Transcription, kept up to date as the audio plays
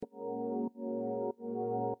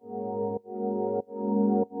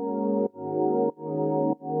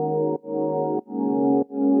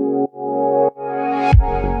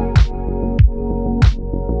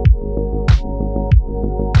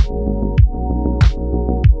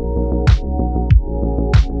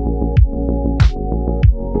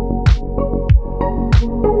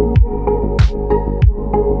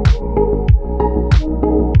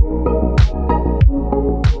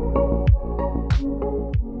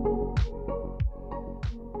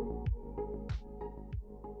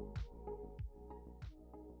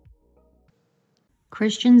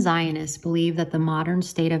Christian Zionists believe that the modern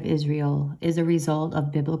state of Israel is a result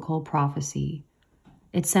of biblical prophecy.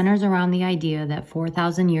 It centers around the idea that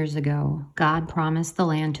 4,000 years ago, God promised the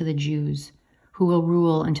land to the Jews, who will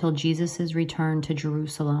rule until Jesus' return to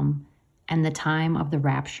Jerusalem and the time of the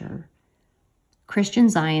rapture. Christian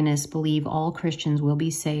Zionists believe all Christians will be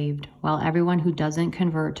saved, while everyone who doesn't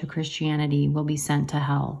convert to Christianity will be sent to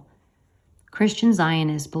hell. Christian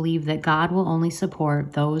Zionists believe that God will only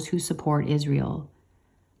support those who support Israel.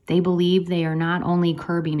 They believe they are not only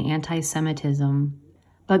curbing anti-Semitism,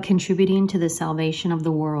 but contributing to the salvation of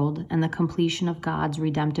the world and the completion of God's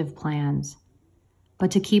redemptive plans.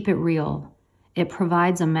 But to keep it real, it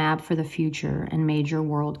provides a map for the future and major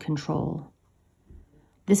world control.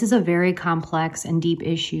 This is a very complex and deep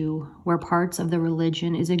issue where parts of the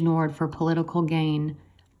religion is ignored for political gain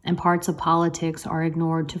and parts of politics are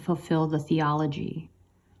ignored to fulfill the theology.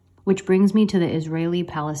 Which brings me to the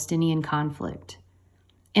Israeli-Palestinian conflict.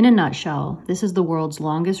 In a nutshell, this is the world's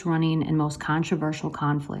longest-running and most controversial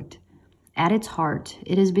conflict. At its heart,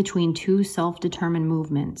 it is between two self-determined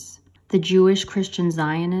movements, the Jewish Christian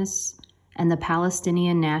Zionists and the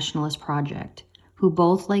Palestinian Nationalist Project, who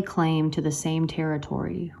both lay claim to the same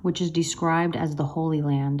territory, which is described as the Holy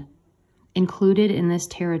Land. Included in this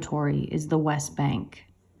territory is the West Bank.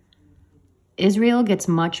 Israel gets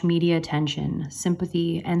much media attention,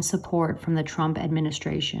 sympathy, and support from the Trump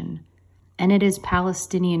administration. And it is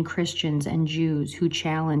Palestinian Christians and Jews who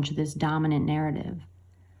challenge this dominant narrative.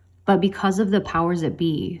 But because of the powers that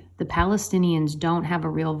be, the Palestinians don't have a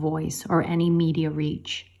real voice or any media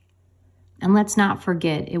reach. And let's not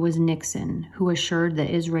forget it was Nixon who assured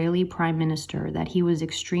the Israeli Prime Minister that he was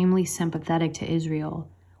extremely sympathetic to Israel,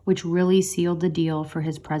 which really sealed the deal for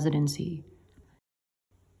his presidency.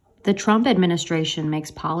 The Trump administration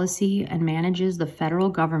makes policy and manages the federal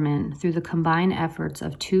government through the combined efforts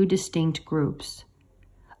of two distinct groups.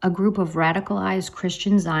 A group of radicalized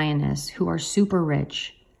Christian Zionists who are super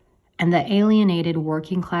rich, and the alienated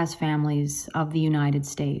working class families of the United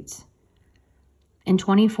States. In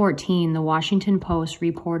 2014, the Washington Post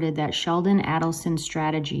reported that Sheldon Adelson's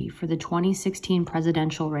strategy for the 2016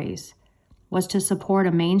 presidential race was to support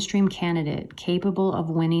a mainstream candidate capable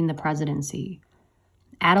of winning the presidency.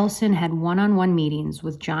 Adelson had one-on-one meetings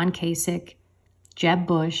with John Kasich, Jeb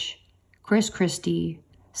Bush, Chris Christie,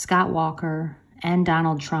 Scott Walker, and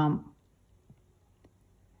Donald Trump.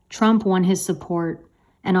 Trump won his support,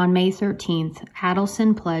 and on May 13th,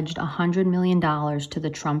 Adelson pledged $100 million to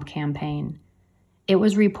the Trump campaign. It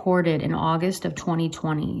was reported in August of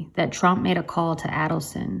 2020 that Trump made a call to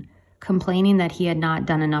Adelson, complaining that he had not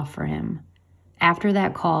done enough for him. After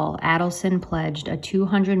that call, Adelson pledged a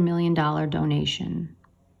 $200 million donation.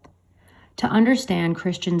 To understand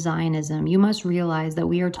Christian Zionism, you must realize that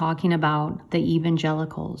we are talking about the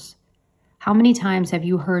evangelicals. How many times have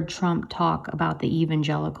you heard Trump talk about the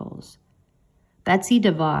evangelicals? Betsy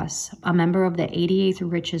DeVos, a member of the 88th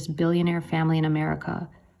richest billionaire family in America,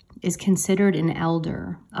 is considered an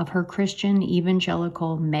elder of her Christian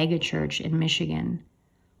evangelical megachurch in Michigan.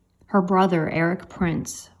 Her brother, Eric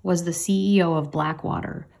Prince, was the CEO of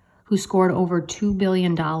Blackwater, who scored over $2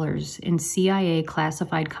 billion in CIA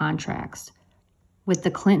classified contracts with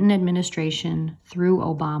the Clinton administration through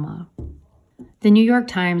Obama. The New York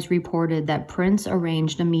Times reported that Prince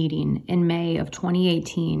arranged a meeting in May of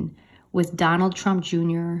 2018 with Donald Trump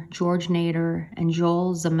Jr., George Nader, and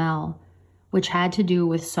Joel Zamel, which had to do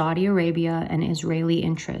with Saudi Arabia and Israeli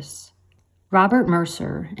interests. Robert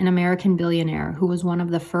Mercer, an American billionaire who was one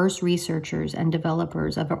of the first researchers and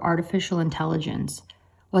developers of artificial intelligence,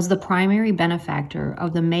 was the primary benefactor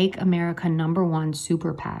of the Make America #1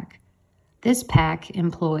 super PAC. This PAC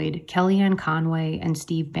employed Kellyanne Conway and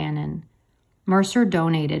Steve Bannon. Mercer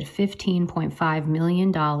donated $15.5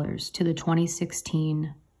 million to the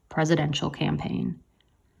 2016 presidential campaign.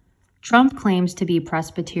 Trump claims to be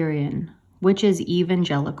Presbyterian, which is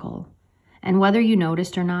evangelical. And whether you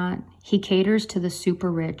noticed or not, he caters to the super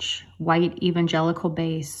rich, white evangelical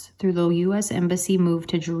base through the U.S. Embassy move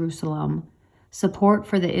to Jerusalem, support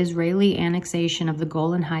for the Israeli annexation of the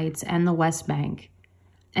Golan Heights and the West Bank,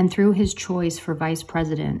 and through his choice for vice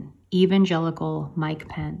president, evangelical Mike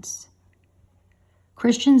Pence.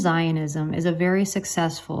 Christian Zionism is a very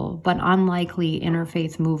successful but unlikely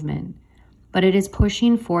interfaith movement, but it is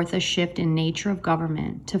pushing forth a shift in nature of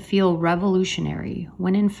government to feel revolutionary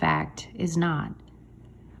when in fact is not.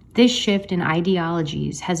 This shift in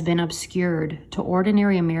ideologies has been obscured to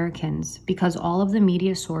ordinary Americans because all of the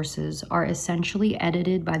media sources are essentially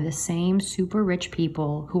edited by the same super rich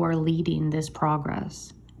people who are leading this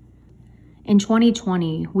progress. In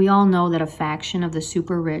 2020, we all know that a faction of the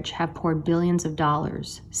super rich have poured billions of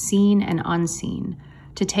dollars, seen and unseen,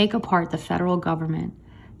 to take apart the federal government,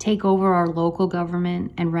 take over our local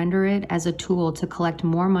government, and render it as a tool to collect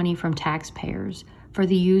more money from taxpayers for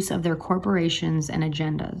the use of their corporations and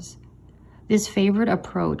agendas. This favored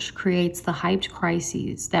approach creates the hyped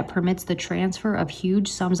crises that permits the transfer of huge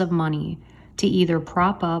sums of money to either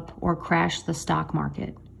prop up or crash the stock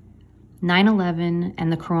market. 9/11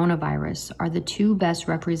 and the coronavirus are the two best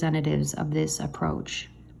representatives of this approach.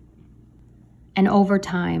 And over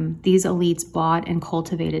time, these elites bought and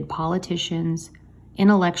cultivated politicians,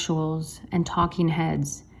 intellectuals, and talking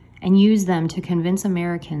heads, and used them to convince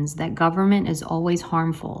Americans that government is always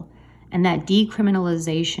harmful and that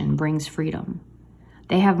decriminalization brings freedom.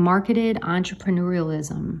 They have marketed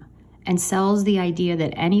entrepreneurialism and sells the idea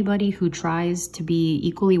that anybody who tries to be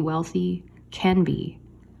equally wealthy can be.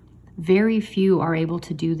 Very few are able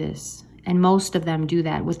to do this, and most of them do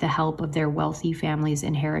that with the help of their wealthy families'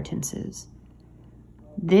 inheritances.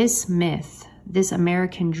 This myth, this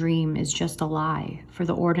American dream, is just a lie for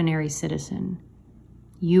the ordinary citizen,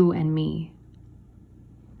 you and me.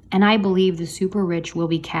 And I believe the super rich will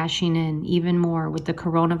be cashing in even more with the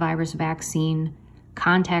coronavirus vaccine,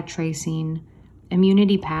 contact tracing,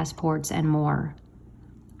 immunity passports, and more.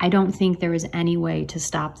 I don't think there is any way to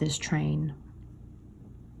stop this train.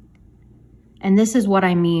 And this is what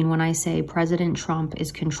I mean when I say President Trump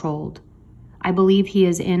is controlled. I believe he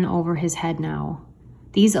is in over his head now.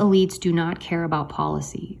 These elites do not care about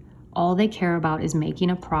policy. All they care about is making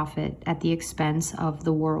a profit at the expense of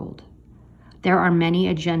the world. There are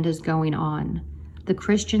many agendas going on. The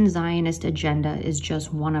Christian Zionist agenda is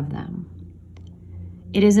just one of them.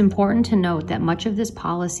 It is important to note that much of this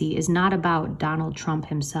policy is not about Donald Trump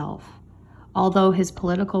himself. Although his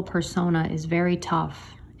political persona is very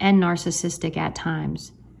tough and narcissistic at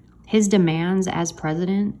times, his demands as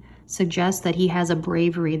president suggest that he has a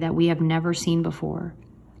bravery that we have never seen before.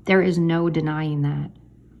 There is no denying that.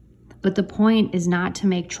 But the point is not to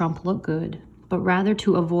make Trump look good, but rather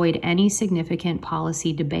to avoid any significant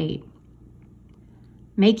policy debate.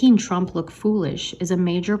 Making Trump look foolish is a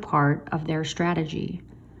major part of their strategy.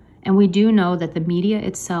 And we do know that the media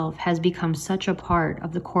itself has become such a part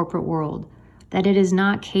of the corporate world that it is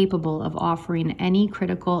not capable of offering any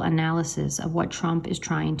critical analysis of what Trump is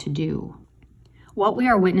trying to do. What we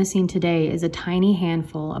are witnessing today is a tiny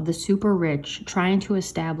handful of the super rich trying to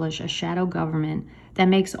establish a shadow government that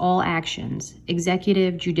makes all actions,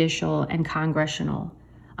 executive, judicial, and congressional,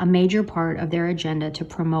 a major part of their agenda to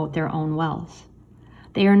promote their own wealth.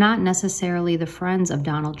 They are not necessarily the friends of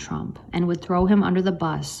Donald Trump and would throw him under the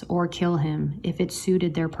bus or kill him if it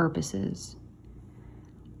suited their purposes.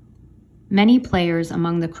 Many players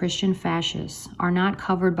among the Christian fascists are not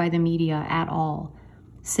covered by the media at all.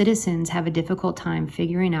 Citizens have a difficult time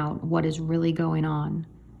figuring out what is really going on.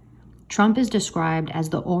 Trump is described as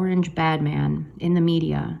the orange bad man in the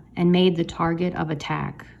media and made the target of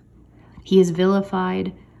attack. He is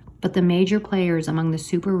vilified, but the major players among the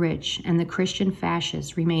super rich and the Christian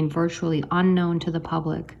fascists remain virtually unknown to the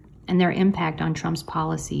public, and their impact on Trump's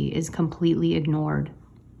policy is completely ignored.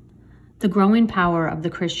 The growing power of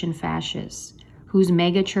the Christian fascists, whose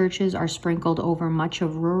mega churches are sprinkled over much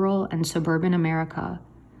of rural and suburban America,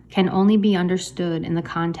 can only be understood in the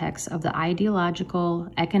context of the ideological,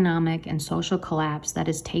 economic, and social collapse that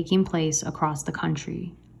is taking place across the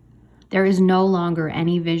country. There is no longer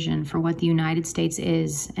any vision for what the United States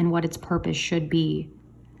is and what its purpose should be.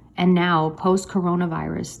 And now,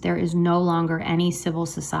 post-coronavirus, there is no longer any civil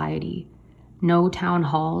society, no town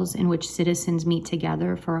halls in which citizens meet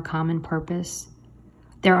together for a common purpose.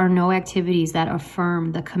 There are no activities that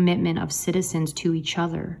affirm the commitment of citizens to each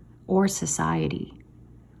other or society.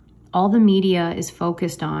 All the media is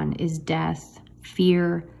focused on is death,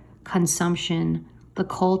 fear, consumption, the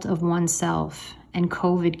cult of oneself, and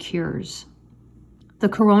COVID cures. The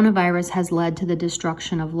coronavirus has led to the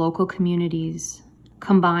destruction of local communities,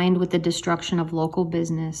 combined with the destruction of local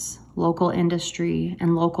business, local industry,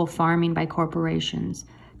 and local farming by corporations,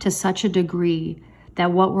 to such a degree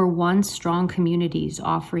that what were once strong communities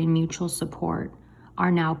offering mutual support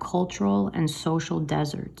are now cultural and social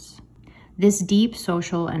deserts. This deep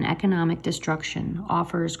social and economic destruction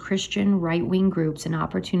offers Christian right-wing groups an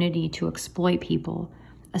opportunity to exploit people,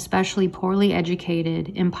 especially poorly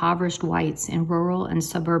educated, impoverished whites in rural and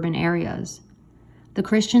suburban areas. The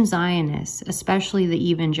Christian Zionists, especially the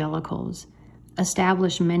evangelicals,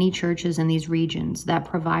 established many churches in these regions that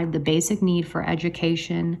provide the basic need for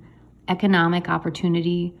education, economic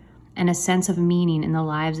opportunity, and a sense of meaning in the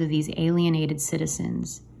lives of these alienated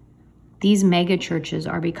citizens. These mega churches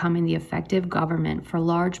are becoming the effective government for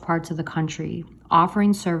large parts of the country,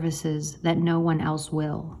 offering services that no one else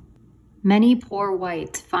will. Many poor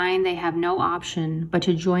whites find they have no option but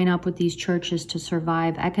to join up with these churches to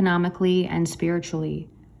survive economically and spiritually.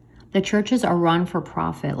 The churches are run for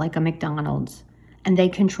profit like a McDonald's, and they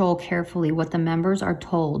control carefully what the members are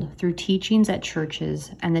told through teachings at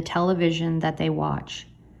churches and the television that they watch.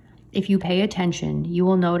 If you pay attention, you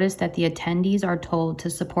will notice that the attendees are told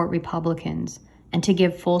to support Republicans and to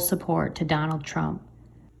give full support to Donald Trump.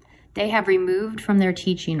 They have removed from their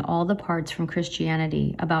teaching all the parts from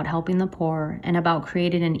Christianity about helping the poor and about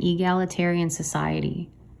creating an egalitarian society.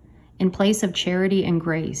 In place of charity and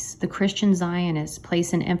grace, the Christian Zionists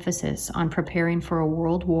place an emphasis on preparing for a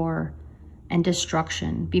world war and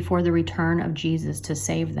destruction before the return of Jesus to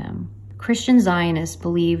save them. Christian Zionists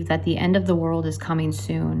believe that the end of the world is coming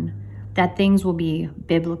soon, that things will be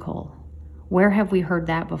biblical. Where have we heard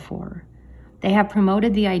that before? They have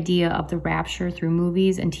promoted the idea of the rapture through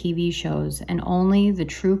movies and TV shows, and only the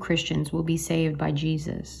true Christians will be saved by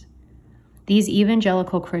Jesus. These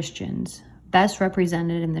evangelical Christians, best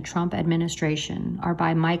represented in the Trump administration, are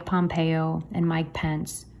by Mike Pompeo and Mike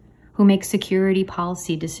Pence, who make security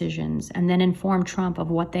policy decisions and then inform Trump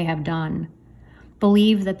of what they have done,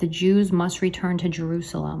 believe that the Jews must return to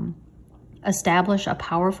Jerusalem, establish a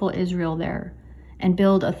powerful Israel there, and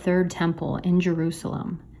build a third temple in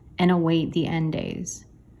Jerusalem, and await the end days.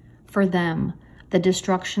 For them, the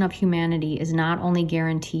destruction of humanity is not only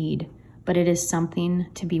guaranteed, but it is something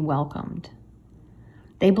to be welcomed.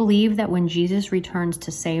 They believe that when Jesus returns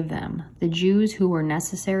to save them, the Jews who were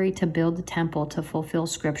necessary to build the temple to fulfill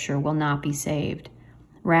Scripture will not be saved.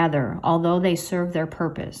 Rather, although they serve their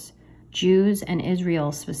purpose, Jews and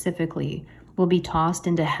Israel specifically will be tossed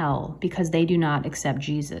into hell because they do not accept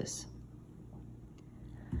Jesus.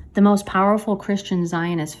 The most powerful Christian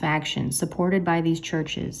Zionist faction supported by these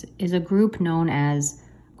churches is a group known as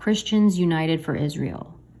Christians United for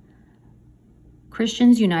Israel.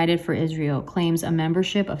 Christians United for Israel claims a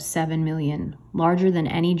membership of 7 million, larger than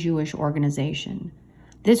any Jewish organization.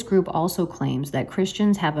 This group also claims that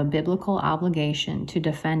Christians have a biblical obligation to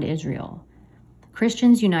defend Israel.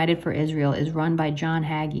 Christians United for Israel is run by John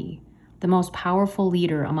Hagee, the most powerful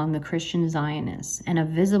leader among the Christian Zionists and a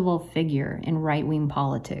visible figure in right-wing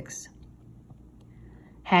politics.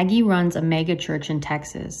 Hagee runs a mega church in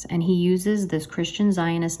Texas, and he uses this Christian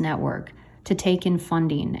Zionist network to take in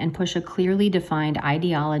funding and push a clearly defined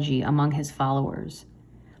ideology among his followers.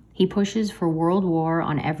 He pushes for world war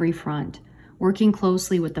on every front, working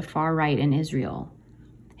closely with the far right in Israel.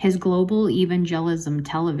 His global evangelism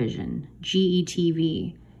television,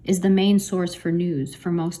 GETV, is the main source for news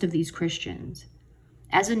for most of these Christians.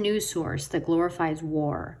 As a news source that glorifies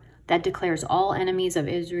war, that declares all enemies of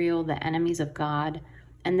Israel the enemies of God,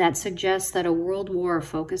 and that suggests that a world war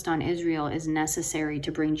focused on Israel is necessary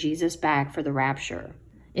to bring Jesus back for the rapture,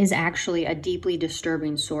 is actually a deeply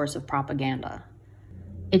disturbing source of propaganda.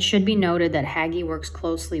 It should be noted that Hagee works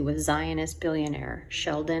closely with Zionist billionaire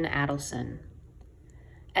Sheldon Adelson.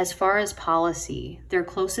 As far as policy, their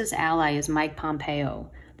closest ally is Mike Pompeo,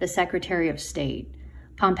 the Secretary of State.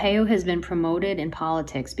 Pompeo has been promoted in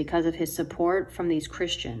politics because of his support from these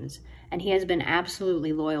Christians, and he has been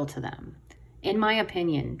absolutely loyal to them. In my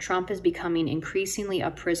opinion, Trump is becoming increasingly a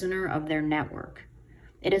prisoner of their network.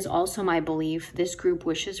 It is also my belief this group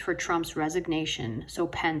wishes for Trump's resignation so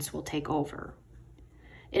Pence will take over.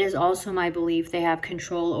 It is also my belief they have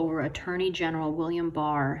control over Attorney General William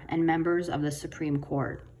Barr and members of the Supreme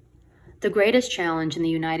Court. The greatest challenge in the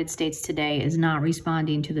United States today is not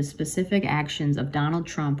responding to the specific actions of Donald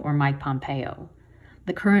Trump or Mike Pompeo.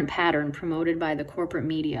 The current pattern promoted by the corporate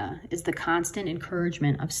media is the constant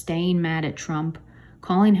encouragement of staying mad at Trump,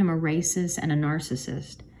 calling him a racist and a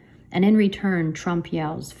narcissist, and in return, Trump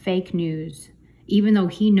yells fake news, even though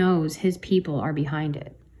he knows his people are behind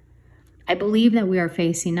it. I believe that we are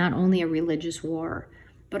facing not only a religious war,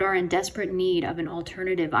 but are in desperate need of an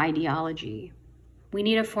alternative ideology. We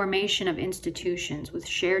need a formation of institutions with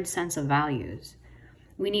shared sense of values.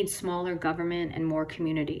 We need smaller government and more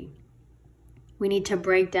community. We need to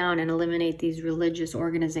break down and eliminate these religious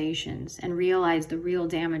organizations and realize the real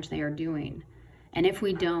damage they are doing. And if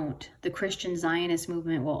we don't, the Christian Zionist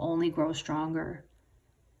movement will only grow stronger.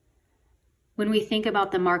 When we think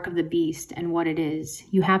about the mark of the beast and what it is,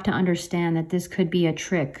 you have to understand that this could be a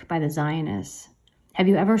trick by the Zionists. Have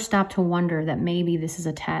you ever stopped to wonder that maybe this is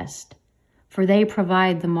a test? For they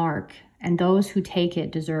provide the mark, and those who take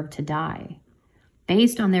it deserve to die.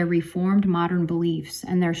 Based on their reformed modern beliefs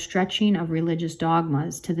and their stretching of religious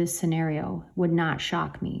dogmas to this scenario would not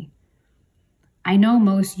shock me. I know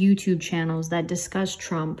most YouTube channels that discuss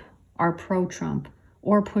Trump are pro-Trump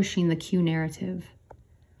or pushing the Q narrative,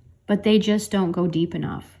 but they just don't go deep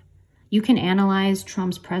enough. You can analyze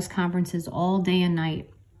Trump's press conferences all day and night.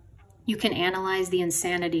 You can analyze the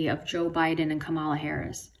insanity of Joe Biden and Kamala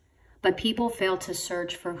Harris. But people fail to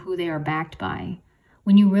search for who they are backed by.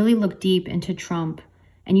 When you really look deep into Trump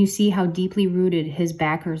and you see how deeply rooted his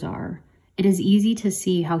backers are, it is easy to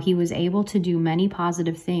see how he was able to do many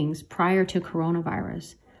positive things prior to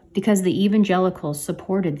coronavirus because the evangelicals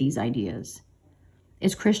supported these ideas.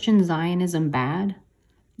 Is Christian Zionism bad?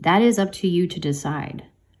 That is up to you to decide.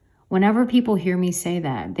 Whenever people hear me say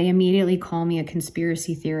that, they immediately call me a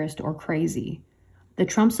conspiracy theorist or crazy. The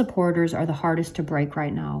Trump supporters are the hardest to break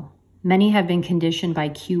right now. Many have been conditioned by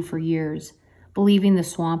Q for years, believing the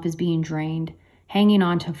swamp is being drained, hanging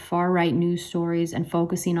on to far-right news stories, and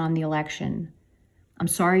focusing on the election. I'm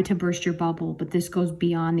sorry to burst your bubble, but this goes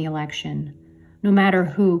beyond the election. No matter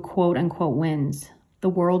who, quote-unquote, wins, the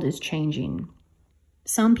world is changing.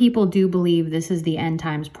 Some people do believe this is the end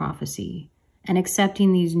times prophecy, and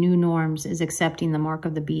accepting these new norms is accepting the mark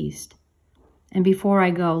of the beast. And before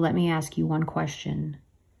I go, let me ask you one question.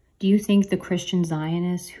 Do you think the Christian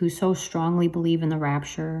Zionists, who so strongly believe in the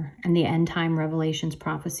rapture and the end-time Revelations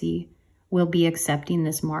prophecy, will be accepting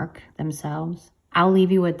this mark themselves? I'll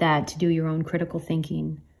leave you with that to do your own critical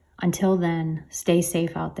thinking. Until then, stay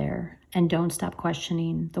safe out there and don't stop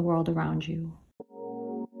questioning the world around you.